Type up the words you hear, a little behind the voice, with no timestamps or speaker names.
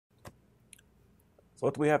So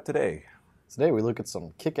what do we have today? Today we look at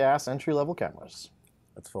some kick-ass entry-level cameras.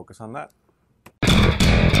 Let's focus on that.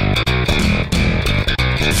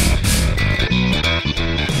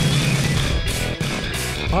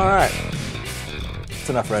 All right, it's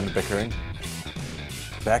enough random bickering.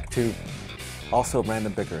 Back to also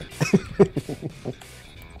random bickering.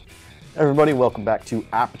 Everybody, welcome back to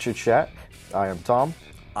Aperture Chat. I am Tom.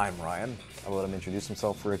 I'm Ryan. I'll let him introduce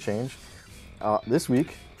himself for a change. This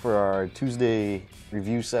week, for our Tuesday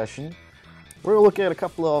review session, we're going to look at a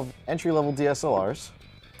couple of entry-level DSLRs.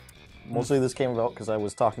 Mostly this came about because I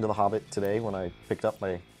was talking to the Hobbit today when I picked up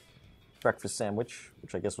my breakfast sandwich,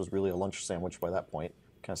 which I guess was really a lunch sandwich by that point.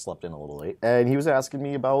 Kind of slept in a little late. And he was asking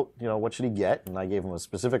me about, what should he get? And I gave him a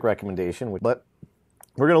specific recommendation. But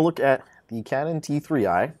we're going to look at the Canon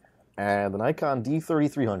T3i and the Nikon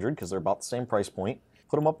D3300 because they're about the same price point.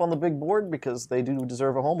 Put them up on the big board because they do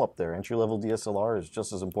deserve a home up there. Entry-level DSLR is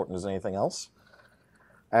just as important as anything else.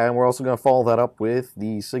 And we're also going to follow that up with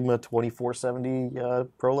the Sigma 2470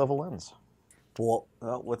 Pro level lens. Well,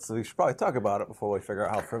 we should probably talk about it before we figure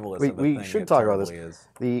out how frivolous we should talk about this.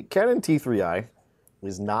 The Canon T3i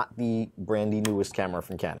is not the brandy newest camera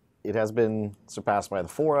from Canon. It has been surpassed by the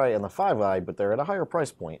 4i and the 5i, but they're at a higher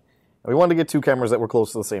price point. And we wanted to get two cameras that were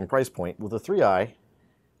close to the same price point. With the 3i,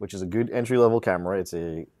 which is a good entry-level camera, it's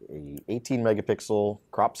a 18 megapixel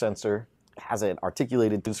crop sensor. It has an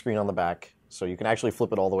articulated screen on the back, so you can actually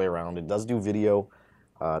flip it all the way around. It does do video,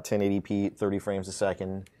 1080p, 30 frames a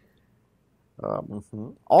second.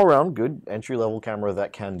 All around good entry-level camera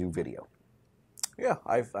that can do video. Yeah,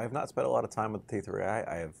 I've not spent a lot of time with the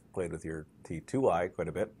T3i. I have played with your T2i quite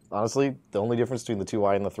a bit. Honestly, the only difference between the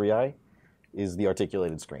 2i and the 3i is the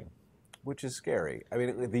articulated screen. Which is scary. I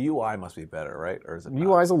mean, the UI must be better, right? Or is it not?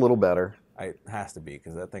 UI's a little better. It has to be,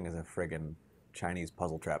 because that thing is a friggin' Chinese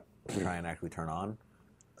puzzle trap to try and actually turn on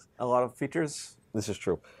a lot of features. This is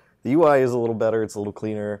true. The UI is a little better. It's a little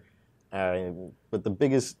cleaner. But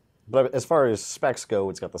as far as specs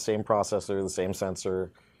go, it's got the same processor, the same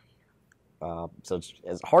sensor. So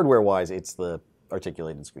as hardware-wise, it's the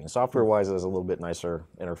articulated screen. Software-wise, it has a little bit nicer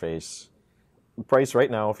interface. The price right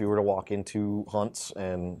now, if you were to walk into Hunt's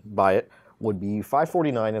and buy it, would be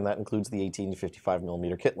 $549, and that includes the 18 to 55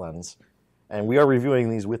 millimeter kit lens. And we are reviewing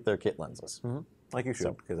these with their kit lenses. Like you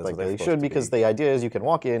should. So, like they should, because the idea is you can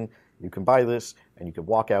walk in, you can buy this, and you can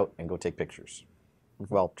walk out and go take pictures.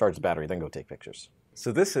 Well, charge the battery, then go take pictures.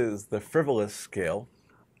 So this is the frivolous scale.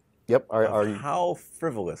 Yep. How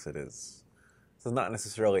frivolous it is. So not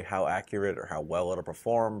necessarily how accurate or how well it'll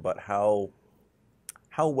perform, but how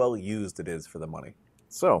well used it is for the money.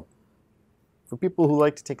 So, for people who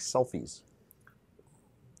like to take selfies,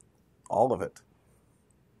 all of it.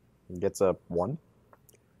 It gets a 1?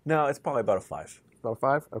 No, it's probably about a 5. About a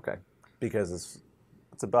 5? Okay. Because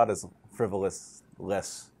it's about as frivolous,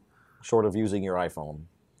 short of using your iPhone.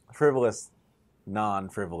 Frivolous,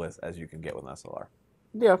 non-frivolous as you can get with an SLR.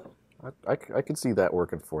 Yeah, I can see that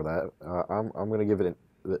working for that. I'm going to give it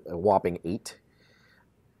a whopping 8.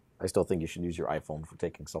 I still think you should use your iPhone for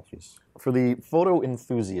taking selfies. For the photo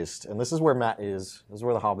enthusiast, and this is where Matt is, this is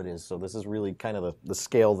where the Hobbit is, so this is really kind of the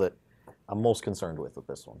scale that I'm most concerned with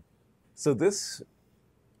this one. So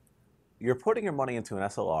you're putting your money into an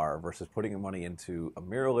SLR versus putting your money into a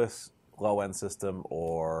mirrorless low-end system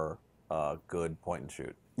or a good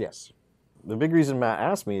point-and-shoot. Yes. The big reason Matt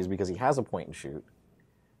asked me is because he has a point-and-shoot,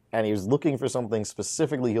 and he was looking for something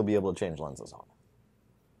specifically he'll be able to change lenses on.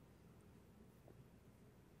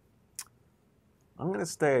 I'm going to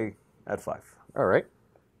stay at 5. All right.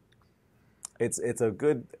 It's a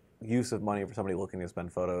good use of money for somebody looking to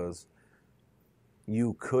spend photos.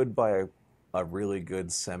 You could buy a really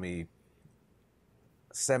good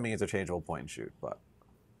semi-interchangeable point and shoot, but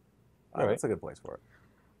it's a good place for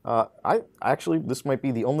it. This might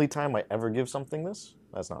be the only time I ever give something this.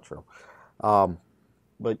 That's not true.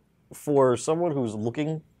 But for someone who's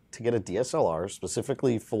looking to get a DSLR,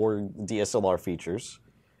 specifically for DSLR features,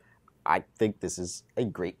 I think this is a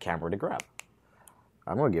great camera to grab.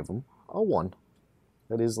 I'm going to give them a 1.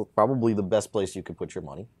 That is probably the best place you could put your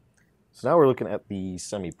money. So now we're looking at the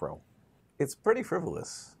Semi-Pro. It's pretty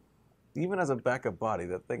frivolous. Even as a backup body,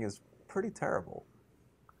 that thing is pretty terrible.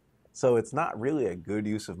 So it's not really a good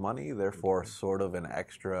use of money, therefore sort of an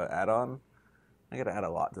extra add-on. I got to add a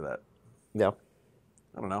lot to that. Yeah.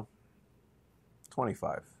 I don't know.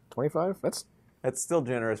 25. 25? It's still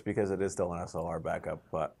generous because it is still an SLR backup,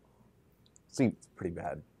 but see, it's pretty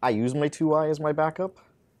bad. I use my 2i as my backup,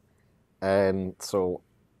 and so,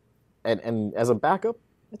 and as a backup,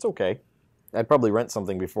 it's okay. I'd probably rent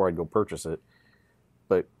something before I'd go purchase it,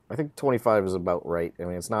 but I think 25 is about right. I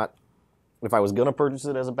mean, it's not if I was going to purchase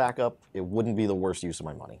it as a backup, it wouldn't be the worst use of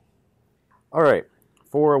my money. All right,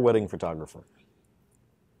 for a wedding photographer.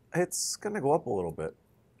 It's going to go up a little bit.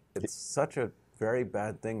 It's such a very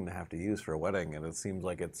bad thing to have to use for a wedding, and it seems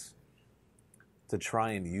like it's to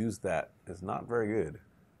try and use that is not very good.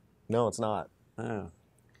 No, it's not. Yeah.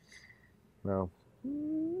 No.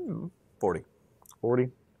 40. 40.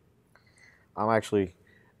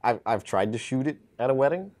 I've tried to shoot it at a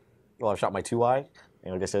wedding. Well, I've shot my 2i,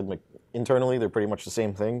 and like I said, internally they're pretty much the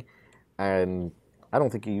same thing, and I don't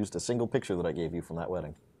think you used a single picture that I gave you from that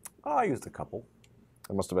wedding. Oh, I used a couple.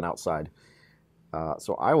 It must have been outside.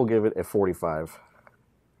 So I will give it a 45.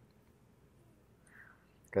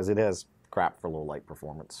 Because it has crap for low light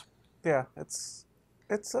performance. Yeah, it's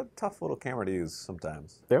a tough little camera to use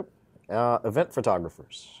sometimes. Yep. Event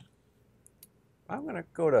photographers. I'm going to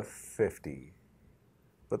go to 50.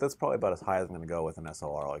 But that's probably about as high as I'm going to go with an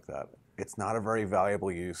SLR like that. It's not a very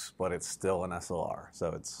valuable use, but it's still an SLR.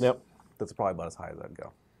 So that's probably about as high as I'd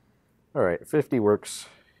go. All right, 50 works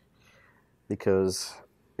because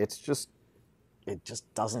it just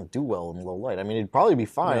doesn't do well in low light. I mean, it'd probably be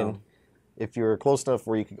fine if you're close enough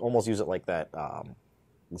where you could almost use it like that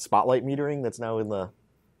the spotlight metering that's now in the...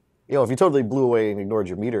 if you totally blew away and ignored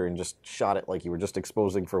your meter and just shot it like you were just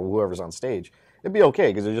exposing for whoever's on stage, it'd be okay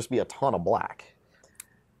because there'd just be a ton of black.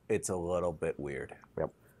 It's a little bit weird.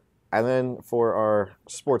 Yep. And then for our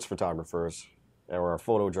sports photographers or our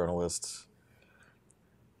photojournalists,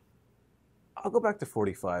 I'll go back to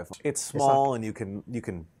 45. It's small and you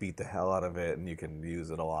can beat the hell out of it and you can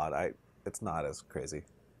use it a lot. It's not as crazy.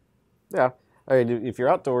 Yeah. I mean, if you're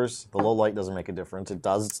outdoors, the low light doesn't make a difference. It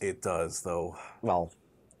does. It does, though. Well,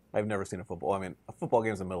 I've never seen a football. I mean, a football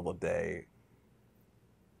games in the middle of the day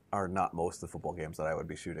are not most of the football games that I would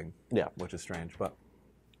be shooting. Yeah. Which is strange, but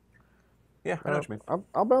yeah, I know what you mean.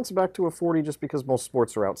 I'll bounce it back to a 40 just because most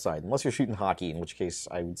sports are outside, unless you're shooting hockey, in which case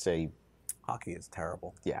I would say... Hockey is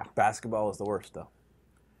terrible. Yeah. Basketball is the worst, though.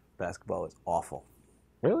 Basketball is awful.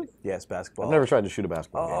 Really? Yes, basketball. I've never tried to shoot a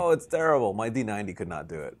basketball game. Oh, it's terrible. My D90 could not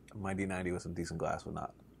do it. My D90 with some decent glass would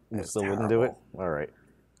not. It still wouldn't do it? All right.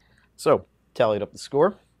 So, tallied up the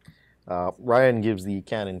score. Ryan gives the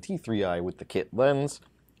Canon T3i with the kit lens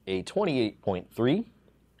a 28.3.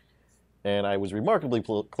 And I was remarkably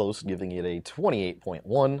close, giving it a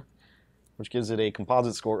 28.1, which gives it a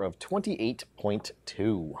composite score of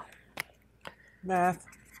 28.2. Math.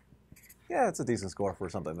 Yeah, it's a decent score for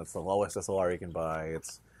something that's the lowest SLR you can buy.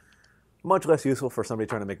 It's much less useful for somebody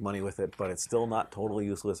trying to make money with it, but it's still not totally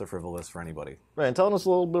useless or frivolous for anybody. Right, and telling us a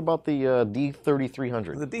little bit about the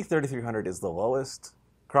D3300. The D3300 is the lowest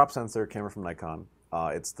crop sensor camera from Nikon.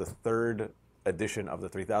 It's the third edition of the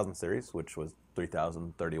 3000 series, which was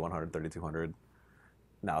 3000, 3100, 3200.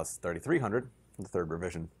 Now it's 3300, the third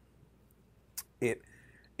revision. It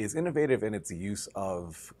is innovative in its use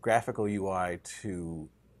of graphical UI to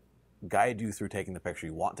guide you through taking the picture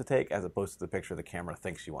you want to take as opposed to the picture the camera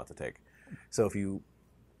thinks you want to take. So if you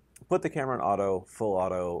put the camera in auto, full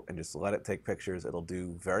auto, and just let it take pictures, it'll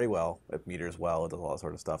do very well. It meters well, it does all that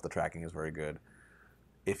sort of stuff. The tracking is very good.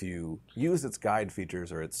 If you use its guide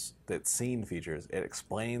features or its scene features, it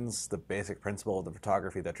explains the basic principle of the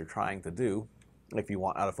photography that you're trying to do. If you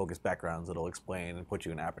want out-of-focus backgrounds, it'll explain and put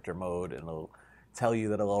you in aperture mode, and it'll tell you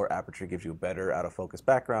that a lower aperture gives you a better out-of-focus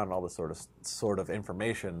background. All this sort of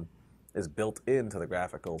information is built into the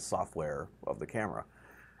graphical software of the camera.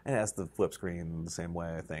 It has the flip screen the same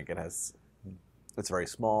way, I think. It's very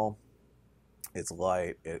small. It's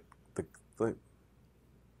light. The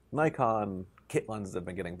Nikon kit lenses have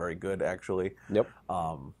been getting very good, actually. Yep.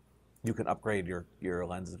 You can upgrade your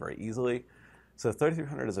lenses very easily. So the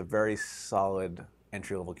 3300 is a very solid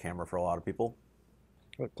entry-level camera for a lot of people.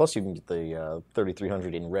 Plus, you can get the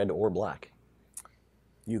 3300 in red or black.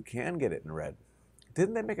 You can get it in red.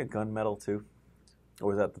 Didn't they make a gunmetal too? Or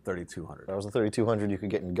was that the 3200? That was the 3200 you could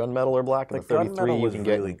get in gunmetal or black, and The the 33 gunmetal you was can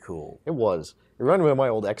get really cool. It was. It reminded me of my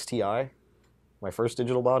old XTI, my first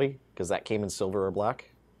digital body, because that came in silver or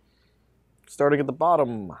black. Starting at the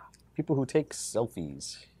bottom, people who take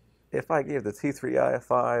selfies. If I gave the T3i a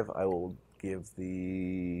 5, I will give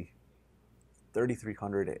the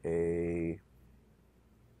 3300 a...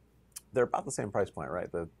 They're about the same price point, right?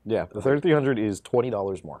 Yeah, the 3300 is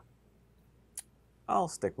 $20 more. I'll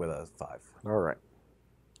stick with a 5. All right.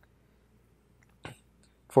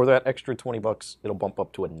 For that extra $20, it'll bump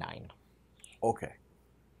up to a 9. Okay.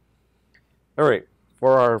 All right.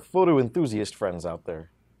 For our photo enthusiast friends out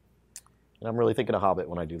there, and I'm really thinking of Hobbit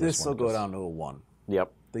when I do this. This will go down to a 1.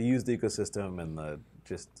 Yep. The used ecosystem and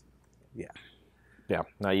yeah. Yeah.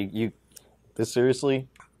 Now this seriously,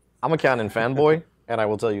 I'm a Canon fanboy, and I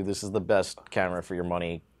will tell you this is the best camera for your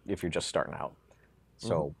money if you're just starting out.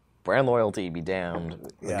 So brand loyalty be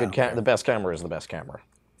damned. Yeah, The best camera is the best camera.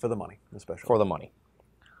 For the money, especially. For the money.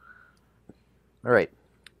 All right.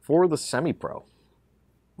 For the semi-pro.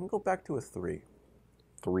 I'm going to go back to a 3.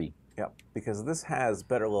 3. Yep, because this has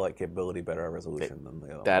better low light capability, better resolution than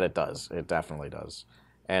the other. That it does. It definitely does.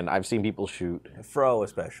 And I've seen people shoot. Fro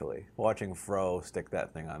especially. Watching Fro stick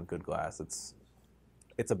that thing on good glass, it's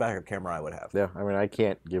a backup camera I would have. Yeah, I mean, I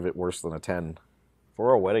can't give it worse than a 10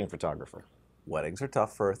 for a wedding photographer. Weddings are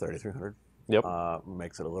tough for a 3300. Yep.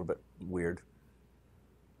 Makes it a little bit weird.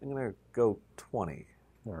 I'm going to go 20.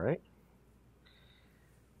 All right.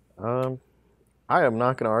 I am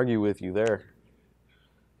not going to argue with you there,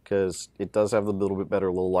 because it does have a little bit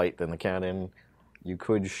better low light than the Canon. You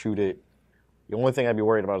could shoot it. The only thing I'd be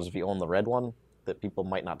worried about is if you own the red one, that people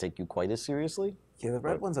might not take you quite as seriously. Yeah, the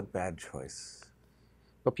red one's a bad choice.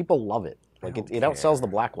 But people love it. Like it outsells the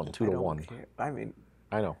black one 2 to 1. Care. I mean,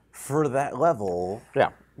 I know. For that level, yeah,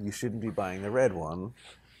 you shouldn't be buying the red one.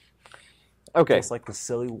 Okay. It's like the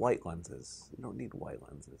silly white lenses. You don't need white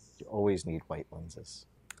lenses. You always need white lenses.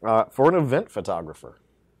 For an event photographer.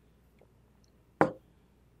 So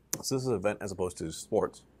this is event as opposed to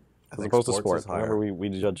sports. As opposed to sports. Remember, we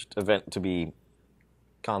judged event to be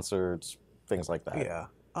concerts, things like that. Yeah.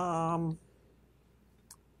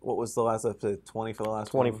 What was the last episode? 20 for the last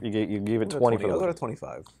 20. one? You gave it 20 for the I'll go to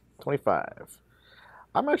 25. 25.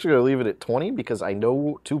 I'm actually going to leave it at 20 because I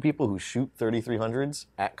know 2 people who shoot 3300s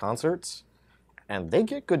at concerts, and they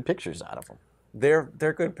get good pictures out of them.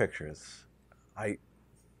 They're good pictures.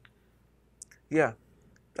 Yeah,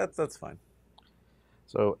 that's fine.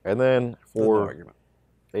 So, and then No for argument.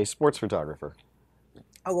 a sports photographer,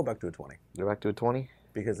 I'll go back to a 20 go back to a 20.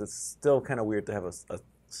 because it's still kind of weird to have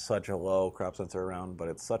such a low crop sensor around, but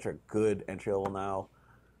it's such a good entry level now.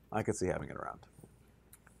 I could see having it around.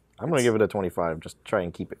 I'm going to give it a 25, just try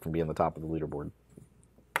and keep it from being the top of the leaderboard.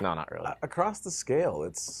 No, not really. Across the scale,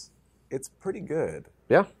 it's pretty good.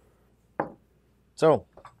 Yeah. So,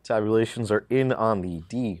 tabulations are in on the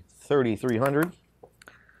D3300.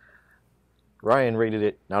 Ryan rated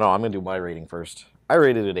it. No, I'm going to do my rating first. I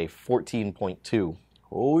rated it a 14.2.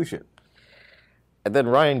 Holy shit. And then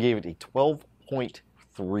Ryan gave it a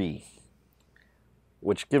 12.3,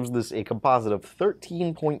 which gives this a composite of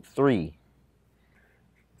 13.3.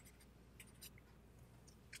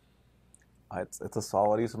 It's a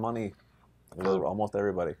solid use of money for almost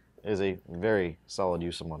everybody. It is a very solid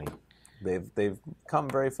use of money. They've come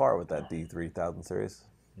very far with that D3000 series.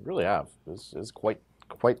 They really have. This is quite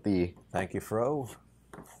the... Thank you, Fro,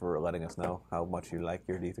 for letting us know how much you like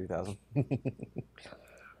your D3000.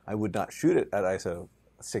 I would not shoot it at ISO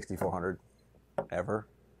 6400 ever,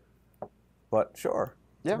 but sure,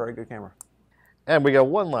 it's a very good camera. And we got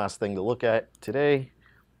one last thing to look at today.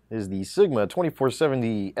 Is the Sigma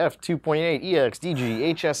 2470 f2.8 EX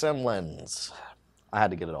DG HSM lens. I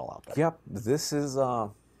had to get it all out there. Yep, this is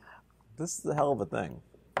a hell of a thing.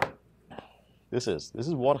 This is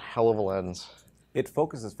one hell of a lens. It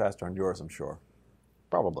focuses faster on yours, I'm sure.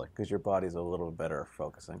 Probably. Because your body's a little better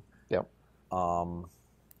focusing. Yep.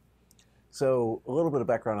 So a little bit of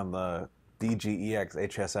background on the DG EX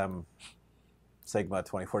HSM Sigma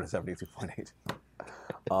 24-70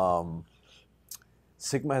 2.8.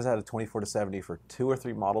 Sigma has had a 24-70 for 2 or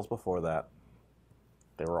 3 models before that.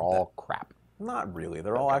 They were all crap. Not really.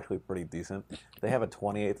 They're all actually pretty decent. They have a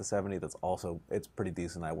 28-70 that's also, it's pretty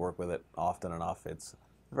decent. I work with it often enough. It's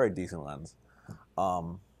a very decent lens.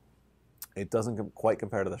 It doesn't quite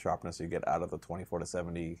compare to the sharpness you get out of the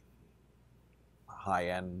 24-70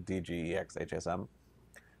 high-end DG EX HSM.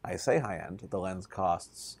 I say high-end. The lens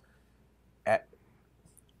costs at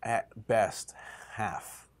best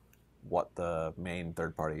half what the main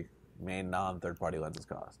non-third-party lenses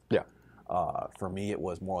cost. Yeah. For me, it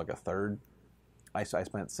was more like a third. I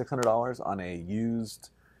spent $600 on a used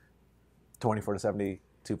 24-70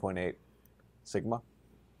 2.8 Sigma.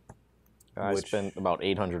 I spent about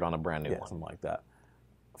 $800 on a brand new one. Something like that.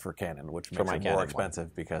 For Canon, which For makes my it Canon more one.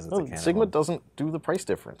 expensive because it's a Canon Sigma one. doesn't do the price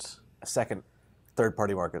difference.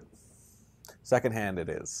 Third-party market. Secondhand it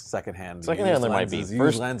is. Secondhand there might be.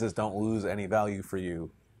 Used lenses don't lose any value for you.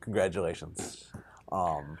 Congratulations.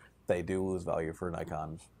 They do lose value for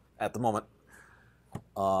Nikon at the moment.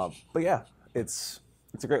 But yeah, it's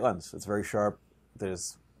a great lens. It's very sharp.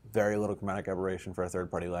 There's very little chromatic aberration for a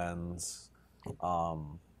third-party lens.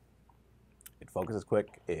 It focuses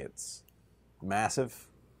quick. It's massive.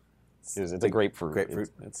 It's a grapefruit.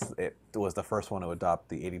 It was the first one to adopt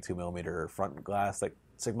the 82mm front glass that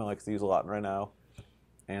Sigma likes to use a lot right now,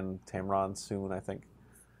 and Tamron soon, I think.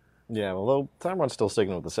 Yeah, although Tamron's still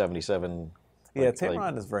sticking with the 77. Yeah, Like-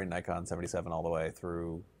 Tamron is very Nikon 77 all the way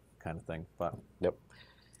through kind of thing. But Yep.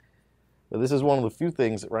 But this is one of the few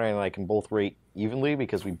things that Ryan and I can both rate evenly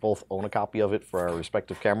because we both own a copy of it for our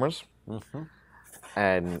respective cameras.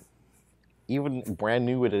 And even brand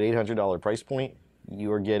new at an $800 price point,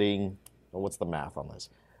 you are getting, well, what's the math on this?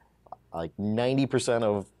 Like 90%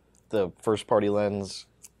 of the first party lens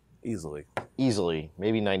easily. easily,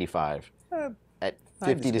 maybe 95 at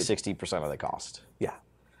 50 to 90's 60% of the cost. Yeah.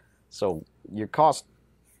 So your cost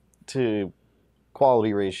to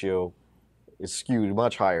quality ratio is skewed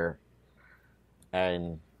much higher.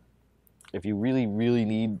 And if you really, really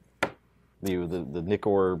need the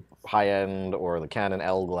Nikkor high-end or the Canon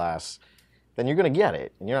L glass, then you're going to get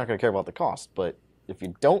it, and you're not going to care about the cost. But if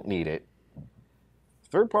you don't need it,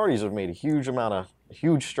 third parties have made a huge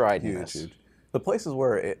stride in this. Huge. The places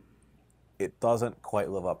where it doesn't quite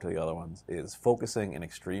live up to the other ones is focusing in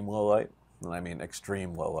extreme low light, and I mean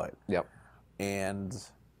extreme low light. Yep. And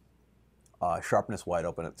sharpness wide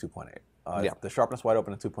open at 2.8. Yeah. The sharpness wide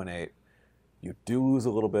open at 2.8, you do lose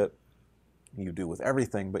a little bit. You do with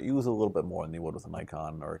everything, but you lose a little bit more than you would with a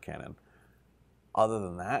Nikon or a Canon. Other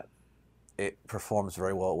than that, it performs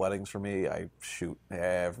very well at weddings for me. I shoot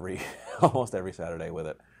almost every Saturday with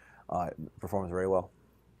it. It performs very well.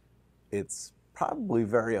 It's probably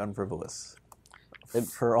very unfrivolous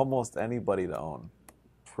for almost anybody to own.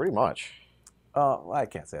 Pretty much. I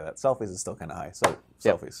can't say that. Selfies is still kind of high, so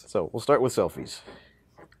selfies. So we'll start with selfies.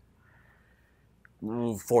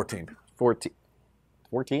 14.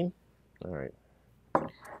 14? All right.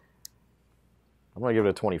 I'm going to give it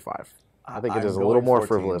a 25. I think it is a little more 14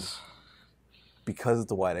 frivolous. Because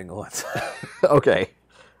it's a wide angle lens. Okay.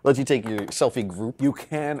 Let you take your selfie group. You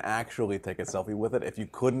can actually take a selfie with it. If you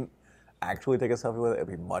couldn't actually take a selfie with it, it'd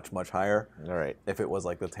be much, much higher. All right. If it was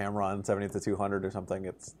like the Tamron 70-200 or something,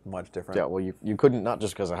 it's much different. Yeah, well, you couldn't, not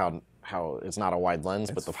just because of how it's not a wide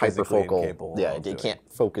lens, but the physically hyperfocal. incapable Yeah, of it can't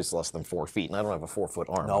focus less than 4 feet, and I don't have a 4-foot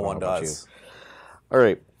arm. No one does. All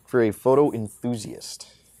right, for a photo enthusiast,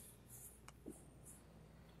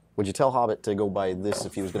 would you tell Hobbit to go buy this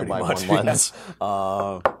if he was going to buy Pretty one much, lens?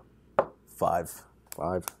 5.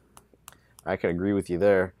 5. I can agree with you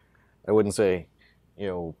there. I wouldn't say,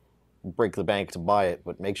 break the bank to buy it,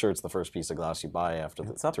 but make sure it's the first piece of glass you buy after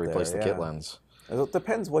to replace the kit lens. It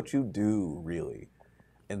depends what you do, really.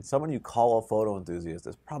 And someone you call a photo enthusiast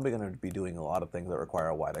is probably going to be doing a lot of things that require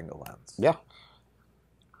a wide-angle lens. Yeah.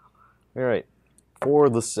 All right. For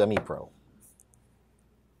the semi-pro.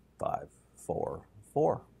 5, 4,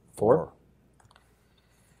 4. 4?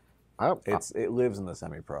 It lives in the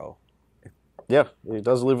semi-pro. Yeah, it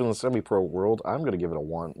does live in the semi-pro world. I'm going to give it a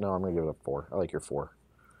 1. No, I'm going to give it a 4. I like your 4.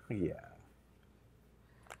 Yeah.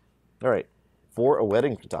 All right. For a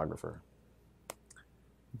wedding photographer.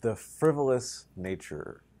 The frivolous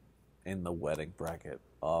nature in the wedding bracket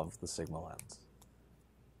of the Sigma lens.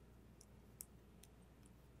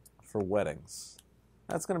 For weddings,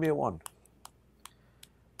 that's going to be a 1.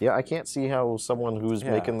 Yeah, I can't see how someone who's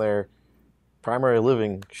making their primary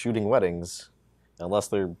living shooting weddings, unless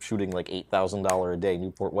they're shooting like $8,000 a day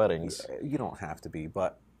Newport weddings, You don't have to be,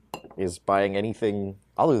 but is buying anything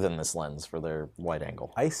other than this lens for their wide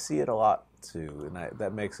angle. I see it a lot too, and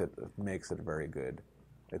that makes it very good.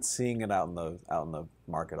 It's seeing it out in the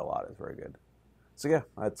market a lot is very good. So yeah,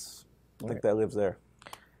 I think that lives there.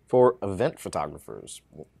 For event photographers.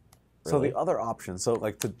 So the other options,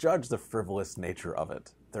 like to judge the frivolous nature of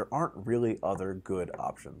it, there aren't really other good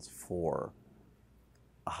options for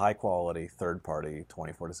a high quality third party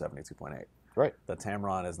 24-70 2.8. Right. The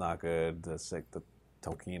Tamron is not good. The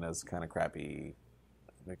Tokina is kind of crappy.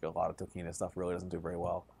 Like a lot of Tokina stuff really doesn't do very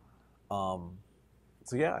well.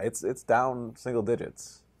 So yeah, it's down single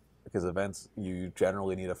digits because events you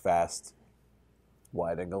generally need a fast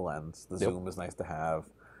wide angle lens. The zoom is nice to have.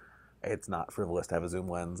 It's not frivolous to have a zoom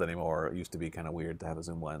lens anymore. It used to be kind of weird to have a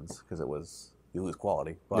zoom lens because you lose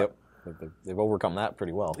quality. But they've overcome that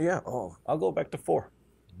pretty well. Yeah. I'll go back to 4.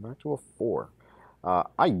 Back to a 4.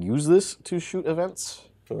 I use this to shoot events.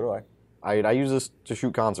 So do I. I use this to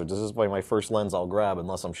shoot concerts. This is my first lens I'll grab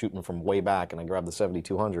unless I'm shooting from way back and I grab the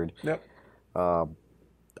 70-200. Yep.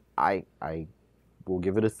 I will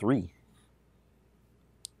give it a 3.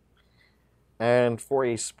 And for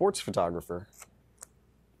a sports photographer,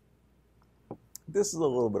 this is a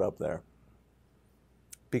little bit up there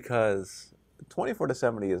because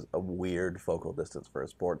 24-70 is a weird focal distance for a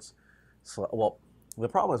sports. Well, the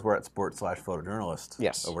problem is we're at sports/photojournalist.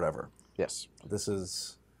 Yes. Or whatever. Yes. This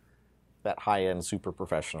is that high-end super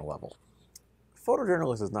professional level.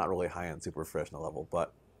 Photojournalist is not really high-end super professional level,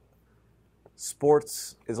 but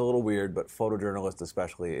Sports is a little weird, but photojournalist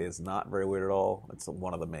especially is not very weird at all. It's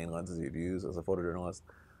one of the main lenses you'd use as a photojournalist.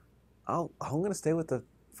 I'm going to stay with the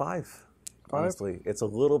 5. Honestly, it's a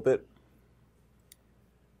little bit.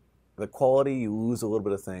 The quality, you lose a little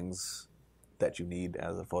bit of things that you need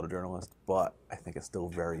as a photojournalist, but I think it's still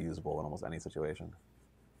very usable in almost any situation.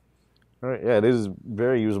 All right, yeah, it is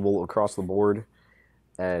very usable across the board,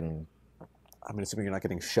 and I mean, assuming you're not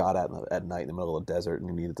getting shot at night in the middle of the desert and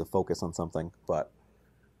you needed to focus on something, but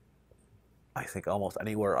I think almost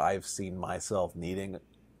anywhere I've seen myself needing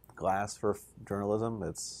glass for journalism,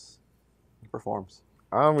 it performs.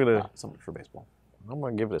 Something for baseball. I'm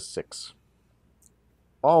gonna give it a 6.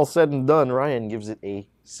 All said and done, Ryan gives it a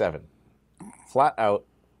 7. Flat out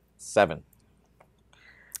 7.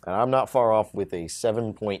 And I'm not far off with a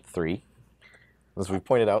 7.3. As we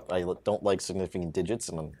pointed out, I don't like significant digits,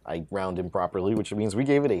 and I round improperly, which means we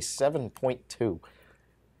gave it a 7.2.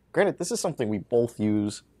 Granted, this is something we both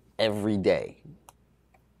use every day.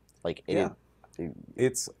 Like,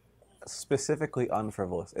 it's specifically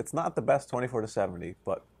unfrivolous. It's not the best 24-70,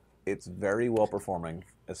 but it's very well performing,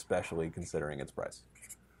 especially considering its price,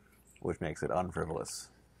 which makes it unfrivolous.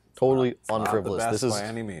 Totally unfrivolous. Not the best by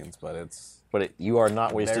any means, but it's. But you are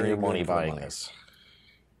not wasting your money buying this.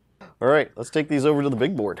 All right, let's take these over to the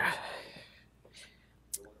big board.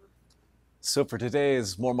 So for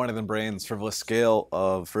today's More Money Than Brains frivolous scale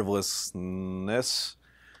of frivolousness,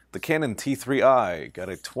 the Canon T3i got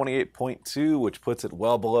a 28.2, which puts it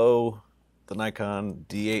well below the Nikon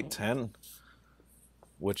D810,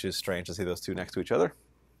 which is strange to see those two next to each other.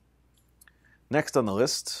 Next on the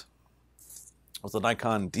list was the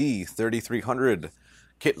Nikon D3300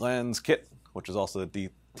 kit lens kit, which is also the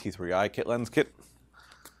T3i kit lens kit.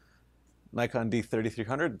 Nikon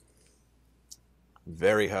D3300,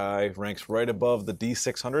 very high, ranks right above the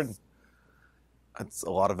D600. That's a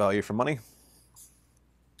lot of value for money.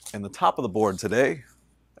 And the top of the board today,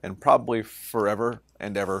 and probably forever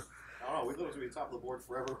and ever. I don't know, we thought it was going to be top of the board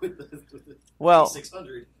forever with the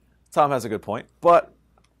D600. Tom has a good point, but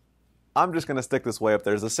I'm just going to stick this way up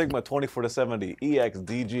there. There's a Sigma 24-70 EX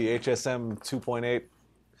DG HSM 2.8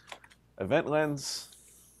 event lens.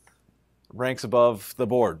 Ranks above the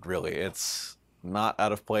board, really. It's not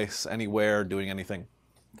out of place anywhere doing anything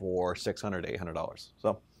for $600 to $800.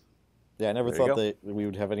 So, yeah, I never thought that we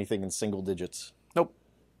would have anything in single digits. Nope.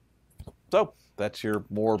 So, that's your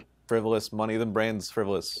more frivolous money than brains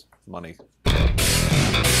frivolous money.